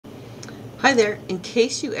Hi there. In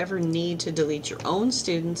case you ever need to delete your own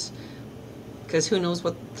students, because who knows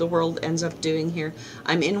what the world ends up doing here,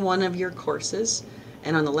 I'm in one of your courses,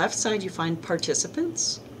 and on the left side you find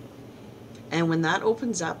participants. And when that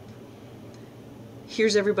opens up,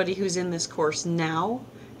 here's everybody who's in this course now.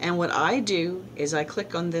 And what I do is I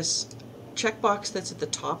click on this checkbox that's at the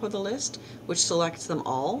top of the list, which selects them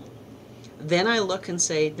all. Then I look and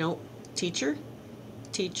say, no, teacher,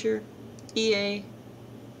 teacher, EA,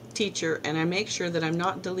 teacher, and I make sure that I'm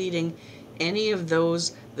not deleting any of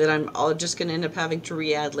those that I'm just going to end up having to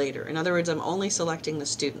re-add later. In other words, I'm only selecting the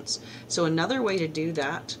students. So another way to do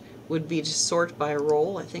that would be to sort by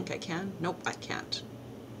role. I think I can. Nope, I can't.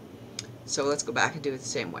 So let's go back and do it the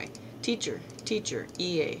same way. Teacher, teacher,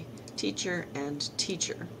 EA, teacher, and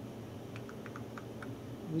teacher.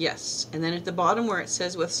 Yes, and then at the bottom where it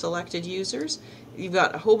says with selected users, you've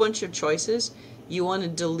got a whole bunch of choices. You want to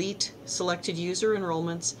delete selected user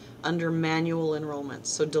enrollments under manual enrollments.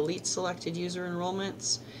 So delete selected user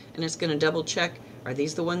enrollments, and it's going to double check, are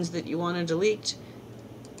these the ones that you want to delete?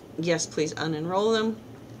 Yes, please unenroll them,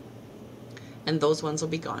 and those ones will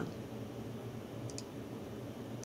be gone.